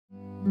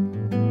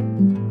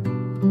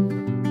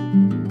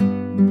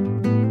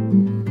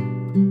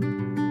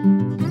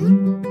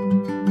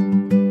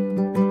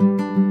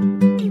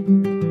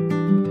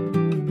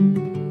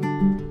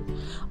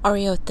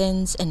Oreo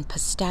Thins and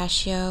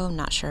pistachio,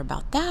 not sure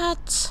about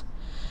that.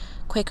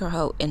 Quaker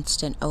Oat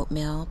instant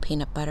oatmeal,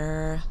 peanut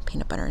butter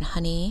and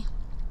honey.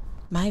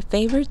 My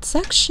favorite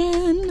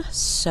section,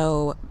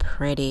 so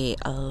pretty.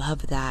 I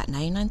love that.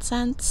 99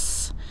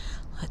 cents.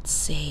 Let's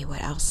see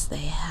what else they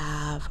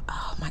have.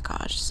 Oh my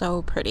gosh,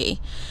 so pretty.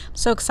 I'm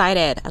so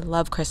excited. I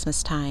love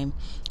Christmas time.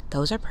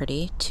 Those are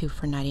pretty. 2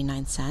 for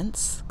 99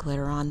 cents.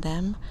 Glitter on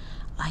them.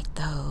 Like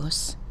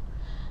those.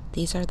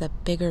 These are the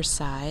bigger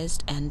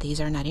sized, and these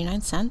are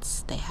 99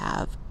 cents. They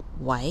have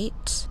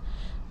white,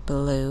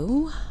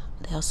 blue.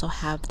 They also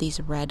have these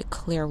red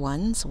clear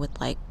ones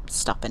with like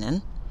stuffing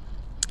in.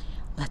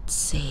 Let's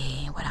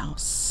see what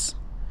else.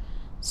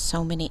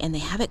 So many, and they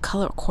have it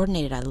color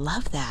coordinated. I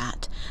love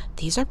that.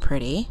 These are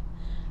pretty.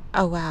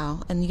 Oh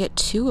wow, and you get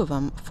 2 of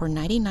them for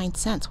 99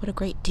 cents. What a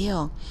great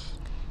deal.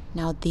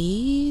 Now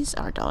these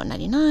are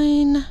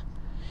 $1.99.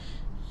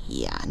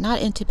 Yeah,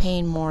 not into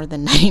paying more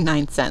than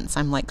 99 cents.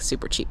 I'm like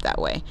super cheap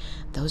that way.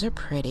 Those are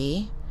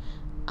pretty.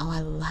 Oh, I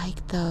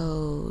like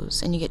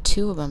those. And you get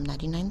 2 of them,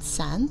 99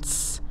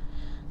 cents.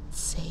 Let's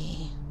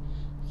see.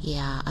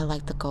 Yeah, I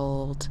like the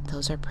gold.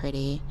 Those are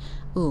pretty.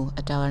 Ooh,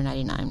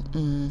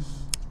 $1.99.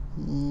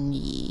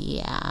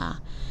 Yeah.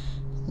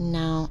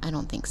 No, I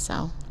don't think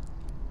so.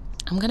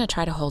 I'm gonna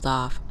try to hold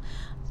off.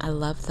 I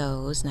love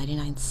those,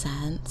 99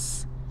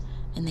 cents.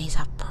 And these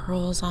have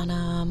pearls on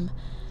them.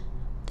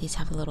 These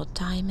have little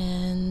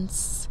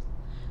diamonds.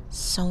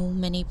 So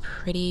many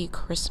pretty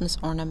Christmas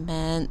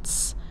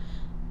ornaments.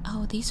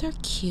 Oh, these are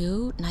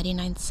cute.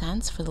 99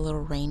 cents for the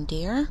little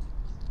reindeer.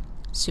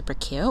 Super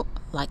cute.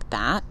 Like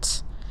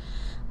that.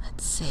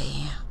 Let's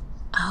see.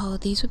 Oh,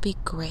 these would be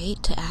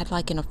great to add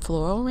like in a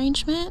floral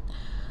arrangement.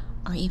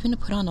 Or even to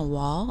put on a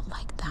wall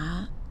like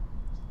that.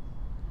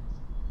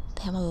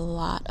 They have a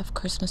lot of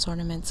Christmas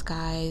ornaments,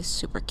 guys.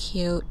 Super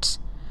cute.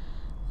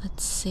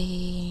 Let's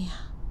see.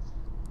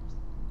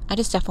 I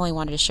just definitely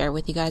wanted to share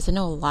with you guys. I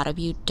know a lot of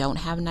you don't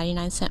have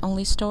 99 cent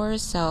only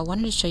stores, so I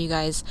wanted to show you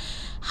guys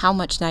how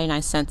much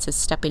 99 cents is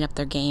stepping up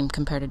their game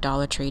compared to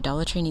Dollar Tree.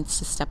 Dollar Tree needs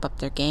to step up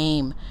their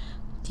game.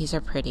 These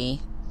are pretty.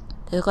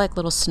 They look like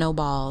little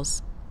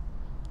snowballs.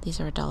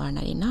 These are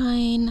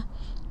 $1.99,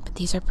 but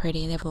these are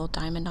pretty. They have a little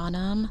diamond on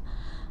them.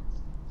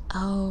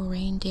 Oh,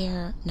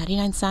 reindeer.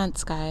 99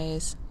 cents,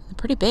 guys. They're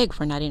pretty big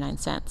for 99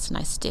 cents.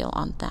 Nice deal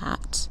on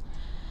that.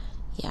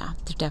 Yeah,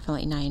 they're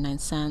definitely 99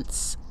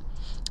 cents.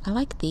 I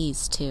like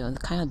these too. They're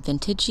kind of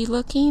vintagey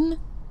looking,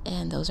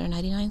 and those are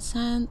 99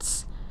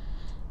 cents.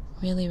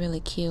 Really, really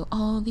cute.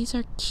 Oh, these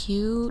are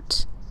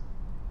cute.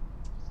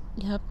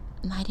 Yep,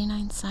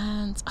 99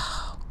 cents.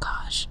 Oh,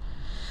 gosh.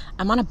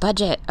 I'm on a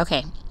budget.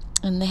 Okay.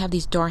 And they have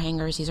these door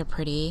hangers. These are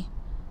pretty.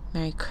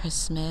 Merry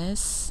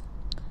Christmas.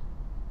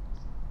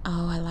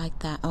 Oh, I like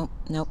that. Oh,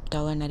 nope,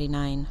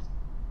 $1.99.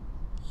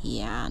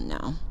 Yeah,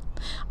 no.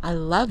 I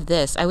love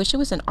this. I wish it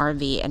was an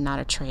RV and not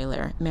a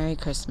trailer. Merry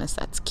Christmas.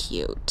 That's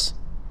cute.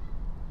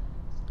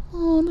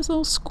 Oh, this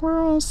little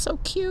squirrel is so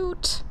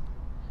cute.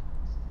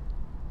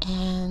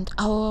 And,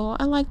 oh,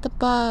 I like the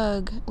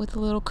bug with the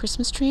little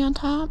Christmas tree on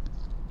top.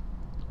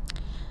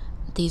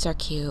 These are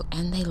cute,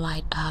 and they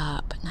light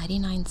up.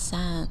 99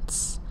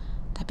 cents.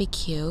 That'd be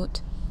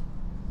cute.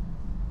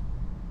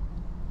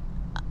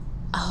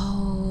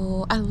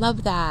 Oh, I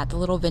love that. The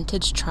little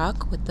vintage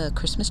truck with the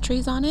Christmas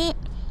trees on it.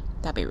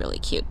 That'd be really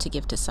cute to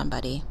give to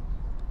somebody.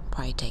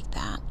 Probably take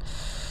that.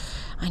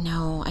 I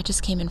know, I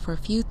just came in for a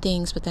few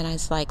things, but then I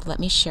was like, let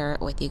me share it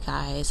with you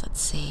guys.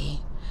 Let's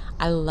see.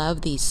 I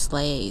love these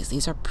sleighs.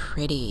 These are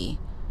pretty.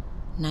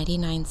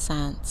 99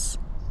 cents.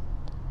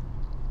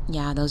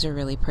 Yeah, those are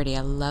really pretty.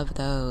 I love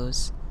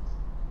those.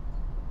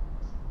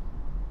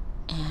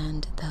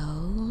 And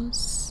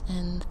those.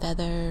 And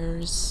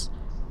feathers.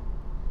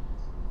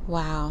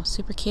 Wow,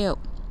 super cute.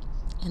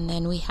 And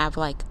then we have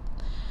like,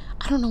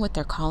 I don't know what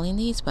they're calling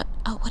these, but,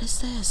 oh, what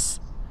is this?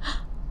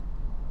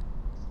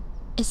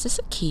 Is this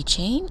a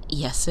keychain?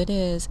 Yes, it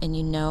is. And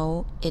you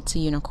know it's a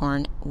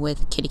unicorn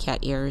with kitty cat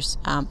ears.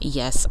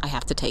 Yes, I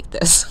have to take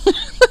this.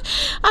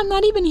 I'm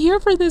not even here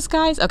for this,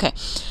 guys. Okay.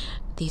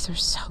 These are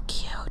so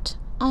cute.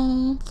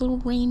 Oh, little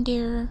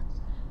reindeer.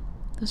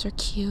 Those are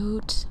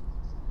cute.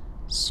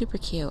 Super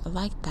cute. I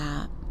like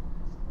that.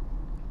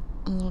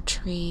 Little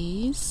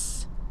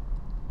trees.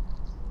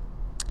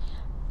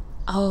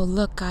 Oh,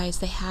 look, guys.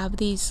 They have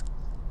these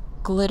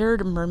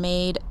glittered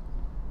mermaid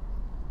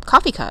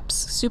coffee cups.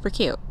 Super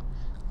cute.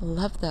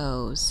 Love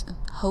those.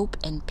 Hope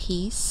and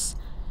peace.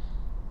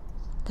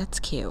 That's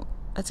cute.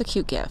 That's a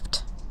cute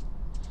gift.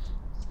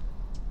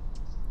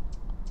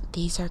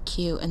 These are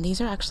cute. And these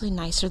are actually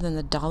nicer than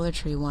the Dollar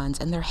Tree ones.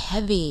 And they're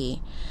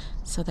heavy.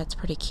 So that's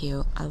pretty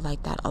cute. I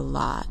like that a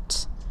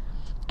lot.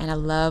 And I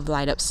love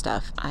light up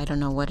stuff. I don't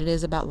know what it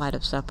is about light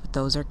up stuff, but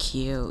those are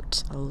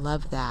cute. I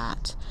love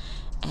that.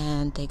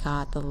 And they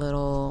got the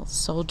little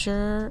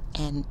soldier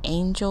and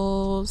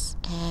angels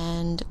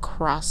and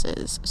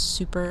crosses.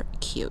 Super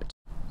cute.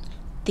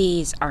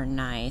 These are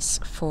nice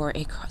for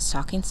a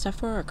stocking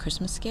stuffer or a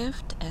Christmas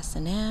gift.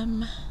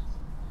 S&M.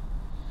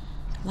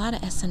 A lot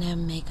of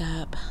S&M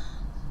makeup.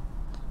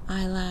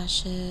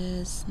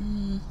 Eyelashes.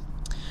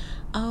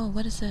 Oh,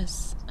 what is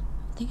this?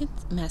 I think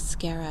it's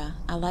mascara.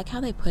 I like how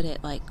they put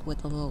it like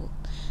with a little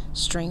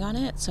string on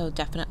it, so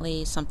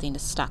definitely something to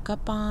stock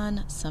up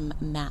on. Some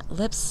matte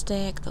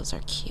lipstick. Those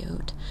are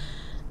cute.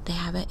 They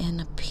have it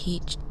in a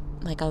peach,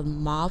 like a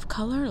mauve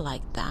color,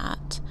 like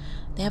that.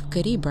 They have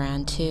Goody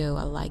brand too.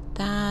 I like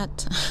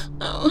that.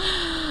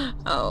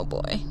 Oh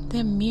boy. They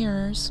have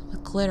mirrors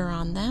with glitter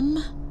on them.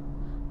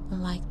 I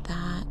like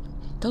that.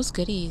 Those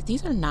goodies,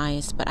 these are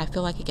nice, but I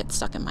feel like it gets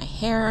stuck in my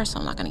hair, so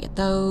I'm not gonna get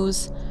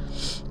those.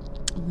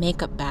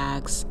 Makeup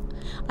bags.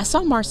 I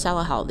saw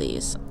Marcella held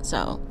these,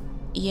 so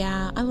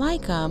yeah, I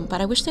like them,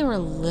 but I wish they were a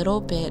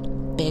little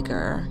bit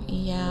bigger.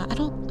 Yeah, I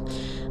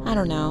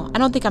don't know. I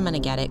don't think I'm gonna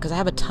get it because I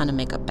have a ton of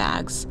makeup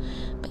bags.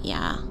 But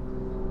yeah.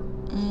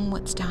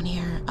 What's down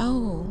here?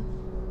 Oh,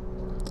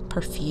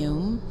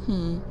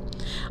 perfume.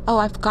 Oh,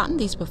 I've gotten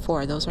these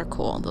before. Those are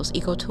cool. Those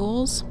Eco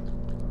Tools.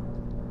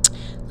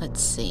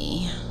 Let's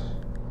see.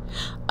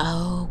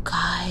 Oh,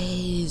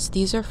 guys,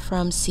 these are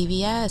from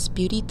CVS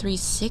Beauty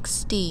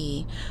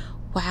 360.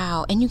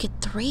 Wow, and you get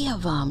 3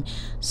 of them.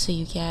 So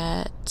you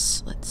get,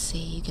 let's see,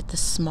 you get the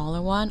smaller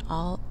one.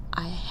 I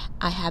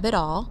have it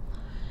all.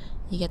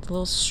 You get the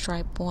little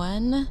stripe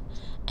one,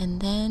 and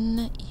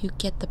then you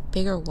get the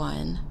bigger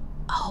one.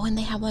 Oh, and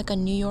they have like a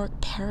New York,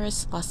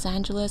 Paris, Los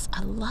Angeles.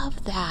 I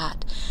love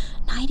that.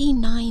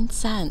 99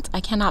 cents.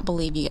 I cannot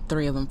believe you get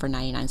 3 of them for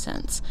 99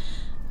 cents.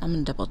 I'm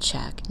gonna double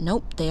check.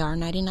 Nope, they are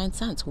 99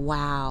 cents.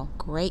 Wow,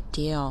 great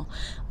deal.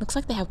 Looks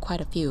like they have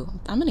quite a few.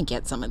 I'm gonna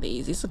get some of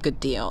these. These are a good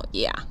deal.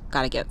 Yeah,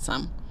 gotta get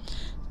some.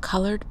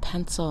 Colored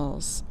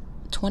pencils,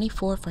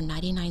 24 for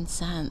 99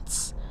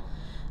 cents.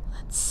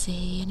 Let's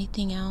see,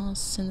 anything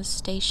else in the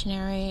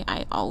stationery?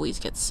 I always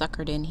get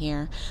suckered in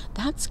here.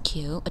 That's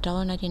cute.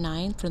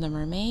 $1.99 for the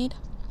mermaid.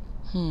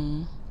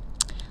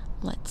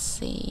 Let's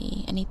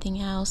see,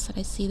 anything else that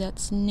I see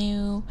that's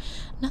new?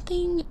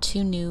 Nothing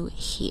too new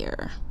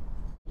here.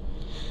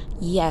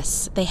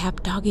 Yes, they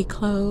have doggy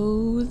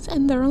clothes,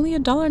 and they're only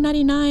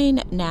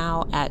 $1.99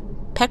 now. At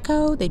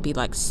Petco, they'd be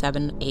like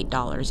 $7,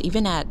 $8.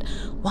 Even at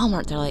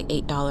Walmart, they're like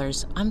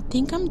 $8. I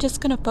think I'm just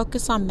gonna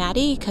focus on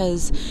Maddie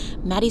because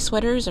Maddie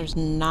sweaters are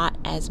not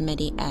as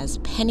many as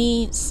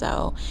Penny.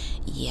 So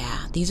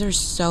yeah, these are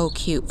so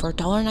cute for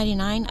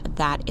 $1.99.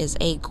 That is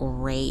a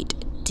great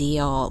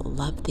deal.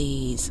 Love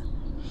these.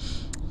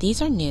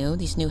 These are new.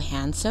 These new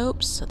hand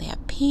soaps. So they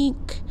have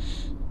pink.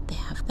 They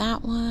have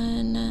that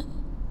one.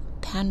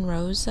 Pan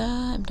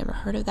Rosa. I've never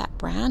heard of that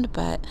brand,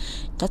 but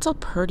that's a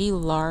pretty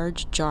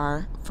large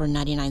jar for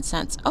 99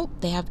 cents. Oh,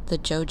 they have the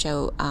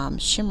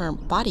JoJo Shimmer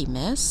Body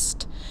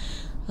Mist.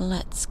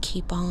 Let's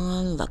keep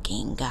on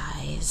looking,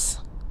 guys.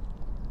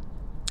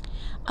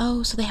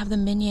 Oh, so they have the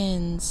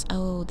Minions.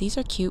 Oh, these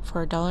are cute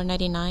for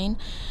 $1.99.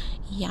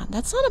 Yeah,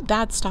 that's not a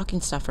bad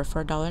stocking stuffer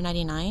for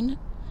 $1.99.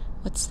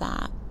 What's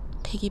that?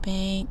 Piggy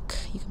bank.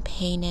 You can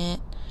paint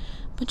it.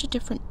 A bunch of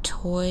different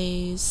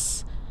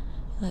toys.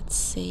 Let's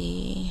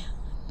see.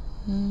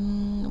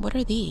 What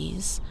are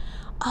these?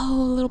 Oh,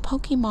 little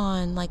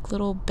Pokemon, like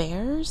little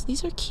bears.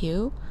 These are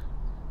cute.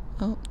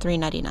 Oh,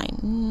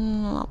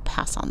 $3.99. I'll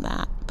pass on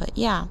that. But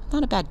yeah,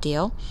 not a bad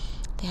deal.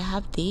 They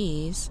have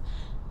these.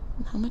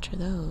 How much are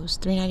those?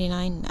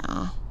 $3.99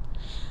 now.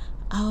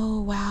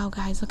 Oh, wow,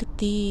 guys, look at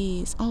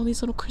these. Oh,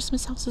 these little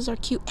Christmas houses are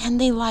cute.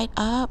 And they light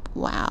up.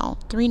 Wow.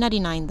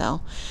 $3.99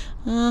 though.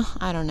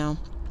 I don't know.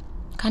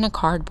 Kind of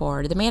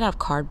cardboard. They're made out of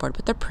cardboard,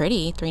 but they're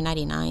pretty.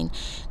 $3.99.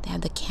 They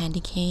have the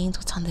candy canes.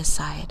 What's on this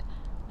side?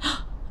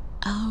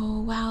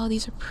 Oh, wow,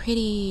 these are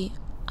pretty.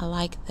 I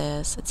like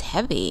this. It's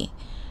heavy.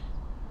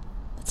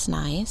 That's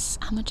nice.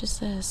 How much is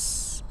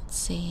this? Let's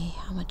see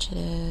how much it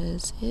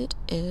is. It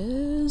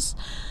is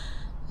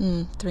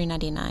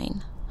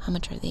 $3.99. How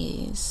much are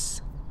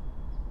these?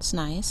 It's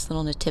nice.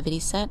 Little nativity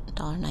set,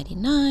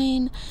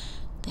 $1.99.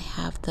 They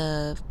have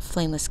the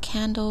flameless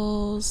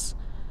candles.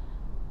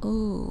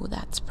 Ooh,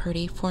 that's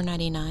pretty.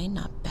 $4.99,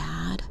 not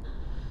bad.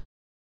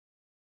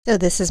 So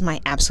this is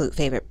my absolute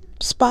favorite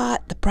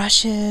spot, the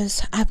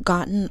brushes. I've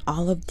gotten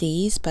all of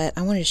these, but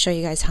I wanted to show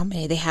you guys how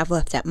many they have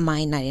left at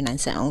my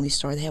 99-cent only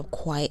store. They have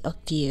quite a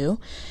few.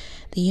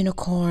 The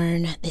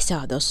unicorn, they still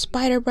have those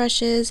spider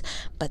brushes,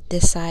 but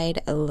this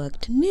side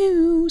looked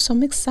new, so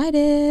I'm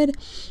excited.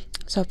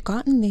 So I've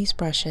gotten these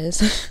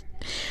brushes,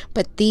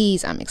 but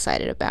these I'm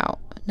excited about.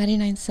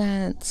 99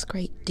 cents,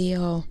 great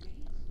deal.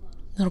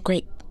 Little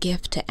great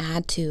gift to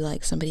add to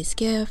like somebody's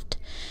gift.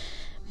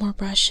 More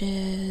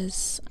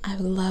brushes. I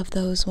love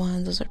those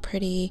ones. Those are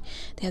pretty.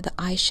 They have the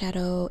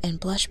eyeshadow and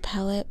blush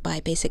palette by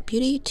Basic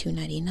Beauty,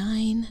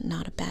 $2.99.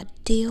 Not a bad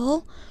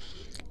deal.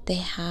 They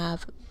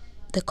have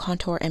the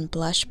contour and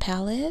blush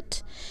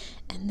palette,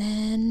 and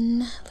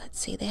then let's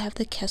see, they have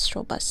the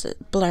Kestrel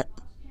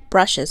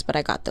brushes, but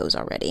I got those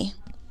already.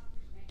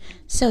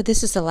 So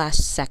this is the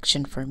last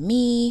section for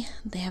me.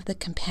 They have the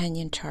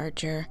companion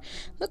charger.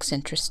 Looks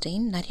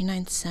interesting.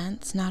 99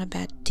 cents. Not a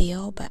bad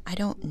deal, but I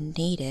don't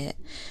need it.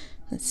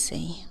 Let's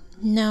see.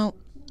 No,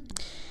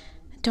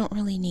 I don't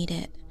really need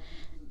it.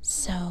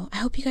 So I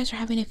hope you guys are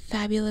having a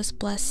fabulous,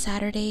 blessed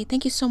Saturday.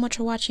 Thank you so much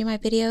for watching my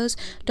videos.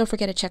 Don't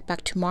forget to check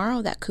back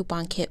tomorrow. That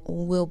coupon kit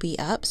will be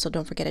up, so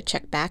don't forget to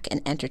check back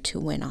and enter to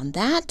win on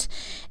that.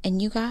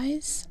 And you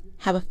guys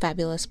have a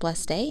fabulous,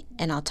 blessed day,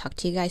 and I'll talk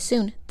to you guys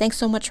soon. Thanks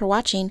so much for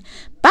watching.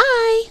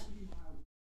 Bye!